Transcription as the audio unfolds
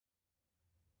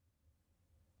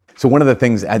So one of the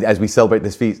things as we celebrate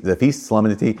this feast, the feast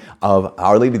solemnity of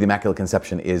Our Lady of the Immaculate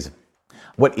Conception, is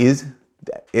what is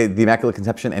the Immaculate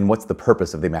Conception and what's the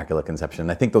purpose of the Immaculate Conception.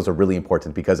 And I think those are really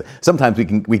important because sometimes we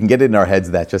can get it in our heads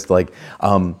that just like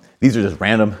these are just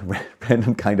random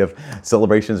kind of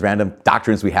celebrations, random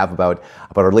doctrines we have about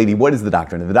Our Lady. What is the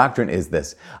doctrine? And the doctrine is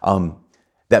this,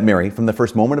 that Mary, from the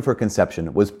first moment of her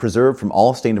conception, was preserved from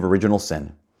all stain of original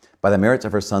sin by the merits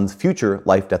of her Son's future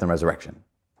life, death, and resurrection.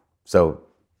 So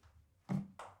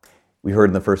we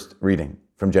heard in the first reading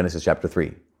from Genesis chapter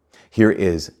 3. Here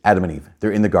is Adam and Eve.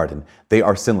 They're in the garden. They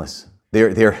are sinless.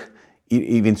 They're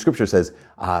even Scripture says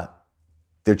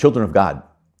they're children of God.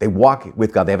 They walk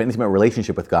with God. They have an intimate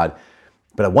relationship with God.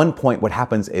 But at one point, what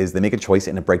happens is they make a choice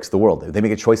and it breaks the world. They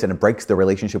make a choice and it breaks their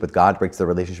relationship with God, breaks their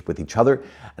relationship with each other,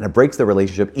 and it breaks their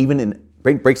relationship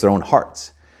breaks their own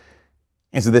hearts.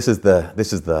 And so this is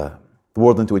the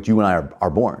world into which you and I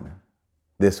are born.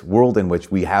 This world in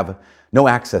which we have no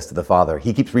access to the Father.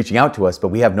 He keeps reaching out to us, but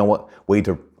we have no way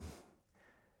to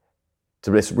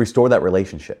restore that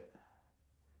relationship.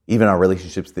 Even our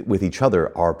relationships with each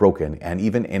other are broken, and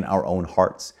even in our own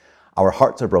hearts. Our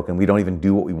hearts are broken. We don't even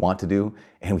do what we want to do,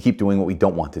 and we keep doing what we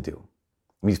don't want to do.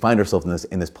 We find ourselves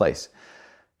in this place.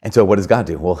 And so what does God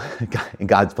do? Well, in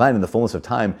God's plan, in the fullness of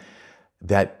time,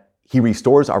 that He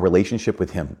restores our relationship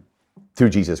with Him through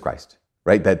Jesus Christ,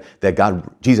 right? That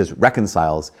Jesus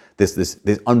reconciles this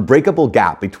unbreakable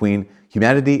gap between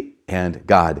humanity and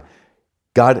God.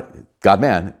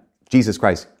 God-man, Jesus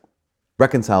Christ,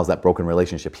 reconciles that broken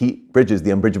relationship. He bridges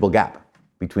the unbridgeable gap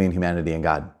between humanity and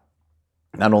God.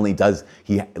 Not only does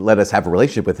He let us have a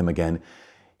relationship with Him again,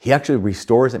 He actually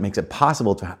restores it, makes it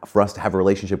possible for us to have a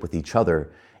relationship with each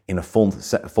other in a full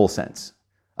sense.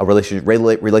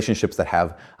 Relationships that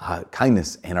have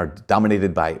kindness and are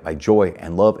dominated by joy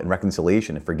and love and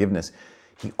reconciliation and forgiveness.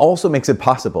 He also makes it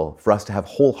possible for us to have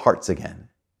whole hearts again.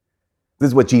 This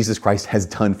is what Jesus Christ has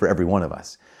done for every one of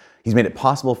us. He's made it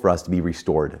possible for us to be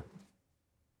restored.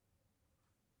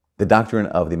 The doctrine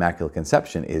of the Immaculate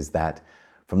Conception is that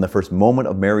from the first moment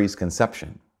of Mary's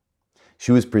conception,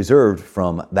 she was preserved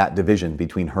from that division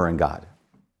between her and God.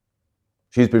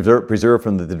 She was preserved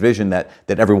from the division that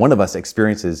every one of us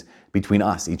experiences between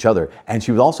us, each other. And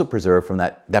she was also preserved from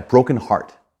that broken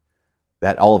heart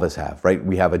that all of us have, right?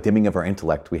 We have a dimming of our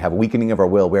intellect. We have a weakening of our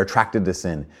will. We're attracted to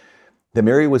sin. That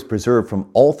Mary was preserved from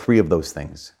all three of those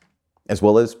things, as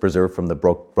well as preserved from the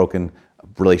broken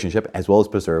relationship, as well as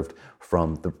preserved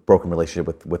from the broken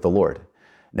relationship with the Lord.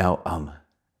 Now,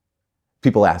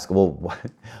 people ask, well,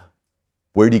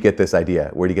 where do you get this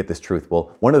idea? Where do you get this truth?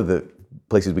 Well, one of the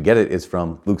places we get it is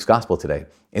from Luke's Gospel today.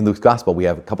 In Luke's Gospel, we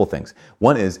have a couple things.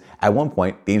 One is, at one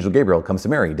point, the angel Gabriel comes to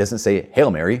Mary. He doesn't say,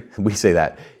 "Hail Mary." We say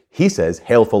that. He says,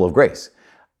 "Hail full of grace,"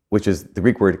 which is the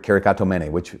Greek word karikatomene,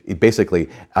 which it basically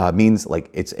means like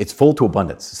it's full to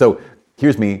abundance. So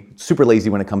here's me, super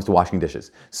lazy when it comes to washing dishes.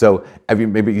 So have you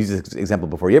maybe used this example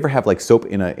before? You ever have like soap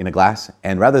in a glass,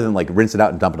 and rather than like rinse it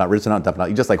out and dump it out, rinse it out and dump it out,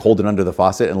 you just like hold it under the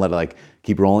faucet and let it like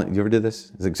keep rolling. You ever did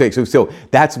this? So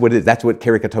that's what it is. That's what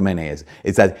karikatomene is.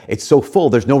 It's that it's so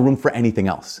full, there's no room for anything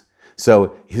else.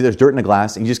 So if there's dirt in a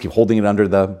glass and you just keep holding it under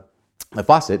the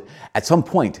faucet, at some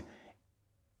point,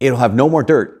 it'll have no more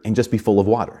dirt and just be full of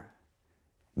water.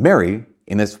 Mary,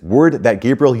 in this word that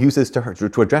Gabriel uses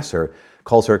to address her,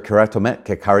 calls her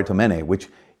karitomene, which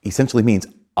essentially means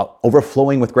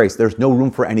overflowing with grace. There's no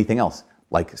room for anything else,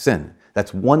 like sin.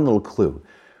 That's one little clue.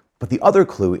 But the other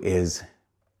clue is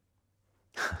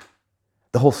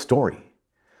the whole story.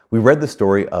 We read the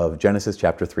story of Genesis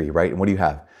chapter 3, right? And what do you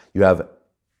have? You have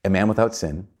a man without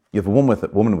sin. You have a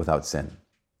woman without sin.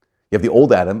 You have the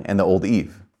old Adam and the old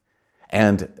Eve.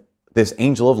 And this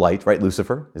angel of light, right,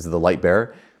 Lucifer, is the light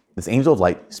bearer. This angel of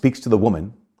light speaks to the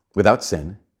woman without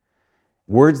sin,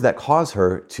 words that cause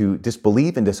her to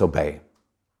disbelieve and disobey.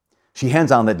 She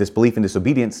hands on that disbelief and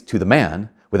disobedience to the man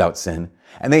without sin,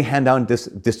 and they hand down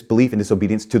disbelief and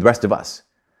disobedience to the rest of us.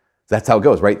 That's how it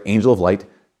goes, right? Angel of light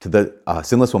to the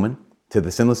sinless woman, to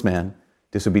the sinless man,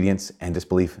 disobedience and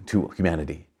disbelief to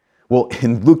humanity. Well,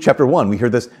 in Luke chapter 1, we hear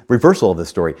this reversal of this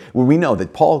story, where we know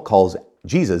that Paul calls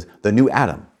Jesus the new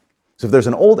Adam. So if there's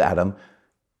an old Adam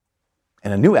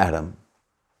and a new Adam,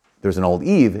 there's an old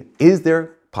Eve. Is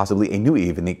there possibly a new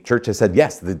Eve? And the church has said,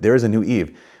 yes, there is a new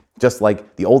Eve. Just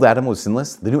like the old Adam was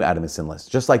sinless, the new Adam is sinless.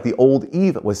 Just like the old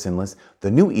Eve was sinless,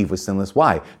 the new Eve was sinless.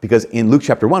 Why? Because in Luke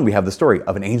chapter 1, we have the story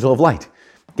of an angel of light.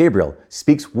 Gabriel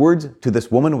speaks words to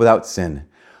this woman without sin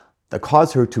that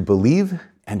cause her to believe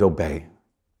and obey.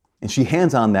 And she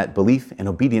hands on that belief and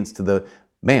obedience to the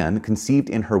man conceived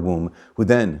in her womb, who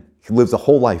then lives a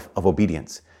whole life of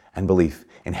obedience and belief,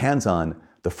 and hands on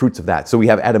the fruits of that. So we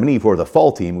have Adam and Eve, who are the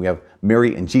fall team. We have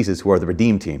Mary and Jesus, who are the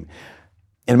redeemed team.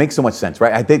 And it makes so much sense,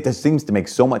 right? I think this seems to make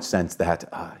so much sense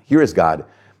that here is God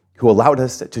who allowed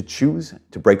us to choose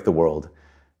to break the world,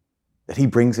 that he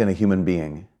brings in a human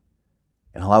being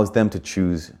and allows them to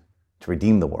choose to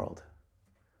redeem the world.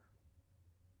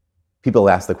 People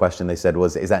asked the question, they said,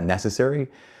 is that necessary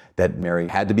that Mary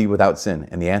had to be without sin?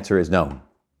 And the answer is no.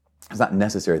 It's not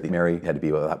necessary that Mary had to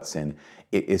be without sin.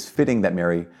 It is fitting that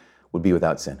Mary would be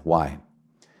without sin. Why?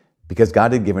 Because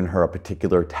God had given her a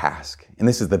particular task. And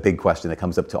this is the big question that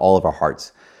comes up to all of our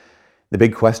hearts. The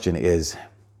big question is,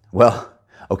 well,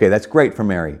 okay, that's great for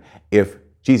Mary. If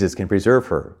Jesus can preserve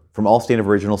her from all stain of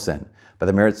original sin by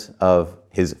the merits of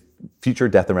his future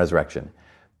death and resurrection,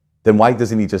 then why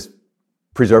doesn't he just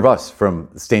preserve us from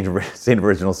the stain of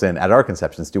original sin at our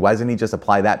conceptions too? Why doesn't he just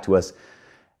apply that to us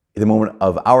in the moment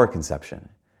of our conception?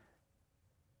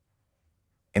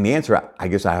 And the answer, I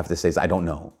guess I have to say, is I don't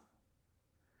know.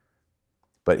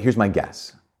 But here's my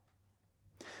guess.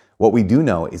 What we do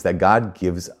know is that God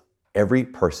gives every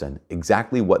person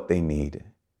exactly what they need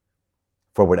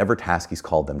for whatever task he's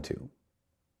called them to.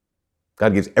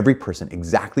 God gives every person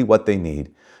exactly what they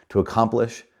need to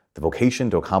accomplish the vocation,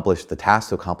 to accomplish the task,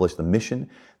 to accomplish the mission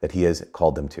that he has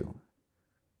called them to.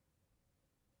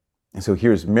 And so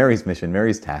here's Mary's mission.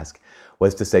 Mary's task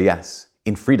was to say yes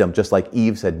in freedom, just like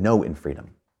Eve said no in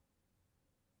freedom.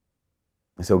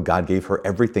 And so God gave her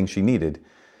everything she needed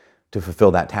to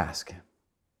fulfill that task.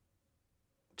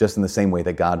 Just in the same way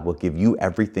that God will give you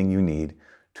everything you need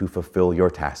to fulfill your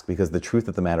task. Because the truth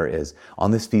of the matter is,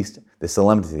 on this feast, the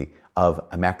solemnity of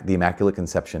the Immaculate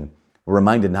Conception, we're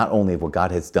reminded not only of what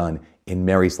God has done in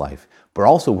Mary's life, but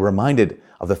also we're reminded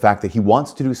of the fact that he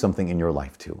wants to do something in your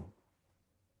life too.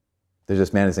 There's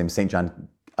this man, his name is St. John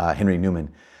Henry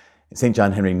Newman. St.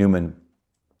 John Henry Newman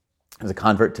was a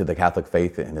convert to the Catholic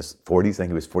faith in his 40s. I think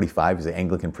he was 45. He was an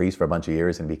Anglican priest for a bunch of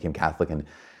years and became Catholic. And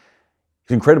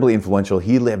he's incredibly influential.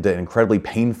 He lived an incredibly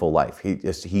painful life.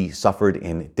 He suffered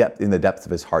in the depths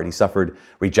of his heart. He suffered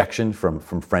rejection from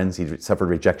friends. He suffered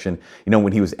rejection. You know,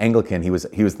 when he was Anglican, he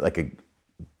was like a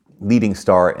leading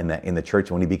star in the church.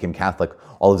 And when he became Catholic,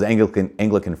 all his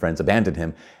Anglican friends abandoned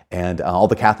him, and all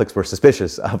the Catholics were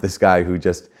suspicious of this guy who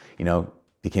just,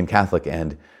 became Catholic.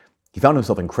 And he found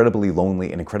himself incredibly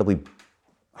lonely and incredibly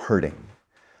hurting.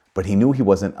 But he knew he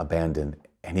wasn't abandoned,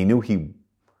 and he knew he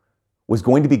was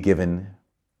going to be given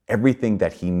everything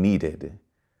that he needed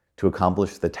to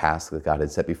accomplish the task that God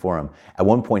had set before him. At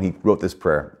one point, he wrote this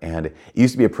prayer, and it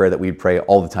used to be a prayer that we'd pray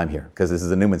all the time here, because this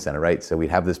is a Newman Center, right? So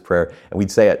we'd have this prayer, and we'd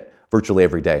say it virtually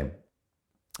every day.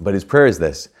 But his prayer is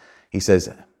this. He says,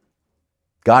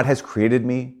 God has created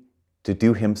me to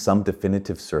do him some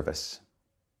definitive service.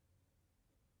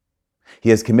 He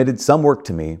has committed some work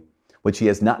to me which he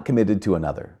has not committed to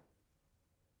another.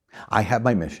 I have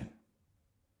my mission.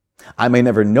 I may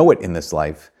never know it in this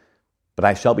life, but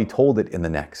I shall be told it in the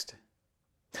next.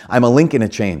 I'm a link in a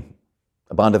chain,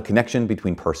 a bond of connection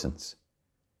between persons.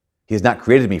 He has not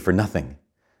created me for nothing.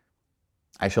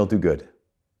 I shall do good.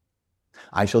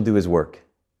 I shall do his work.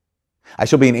 I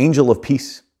shall be an angel of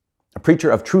peace, a preacher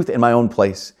of truth in my own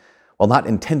place, while not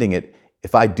intending it,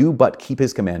 if I do but keep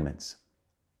his commandments.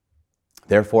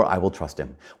 Therefore, I will trust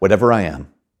him. Whatever I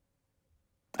am,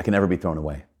 I can never be thrown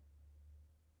away.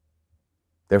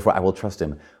 Therefore, I will trust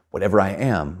him. Whatever I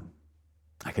am,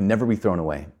 I can never be thrown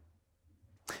away.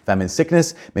 If I'm in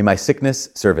sickness, may my sickness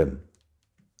serve him.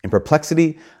 In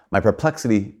perplexity, my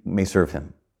perplexity may serve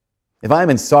him. If I am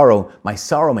in sorrow, my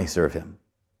sorrow may serve him.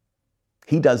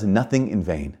 He does nothing in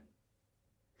vain.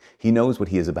 He knows what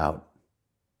he is about.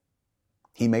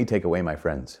 He may take away my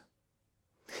friends.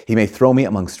 He may throw me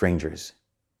among strangers.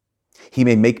 He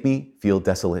may make me feel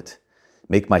desolate,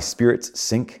 make my spirits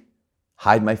sink,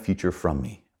 hide my future from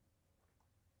me.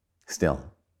 Still,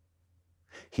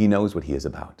 he knows what he is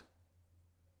about.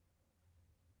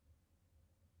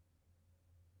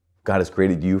 God has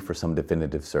created you for some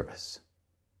definitive service.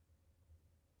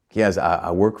 He has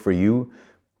a work for you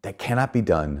that cannot be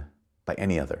done by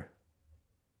any other.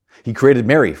 He created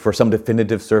Mary for some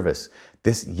definitive service.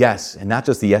 This yes, and not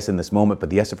just the yes in this moment, but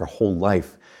the yes of her whole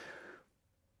life,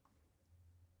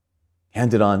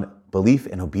 handed on belief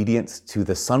and obedience to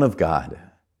the Son of God,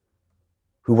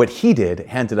 who what he did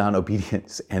handed on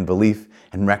obedience and belief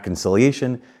and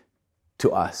reconciliation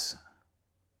to us.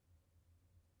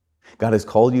 God has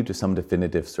called you to some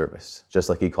definitive service, just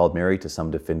like he called Mary to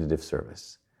some definitive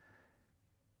service.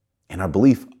 And our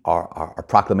belief, our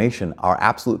proclamation, our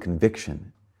absolute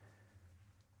conviction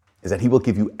is that he will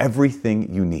give you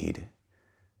everything you need,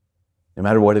 no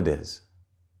matter what it is,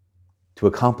 to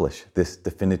accomplish this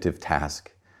definitive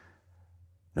task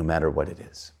no matter what it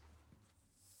is.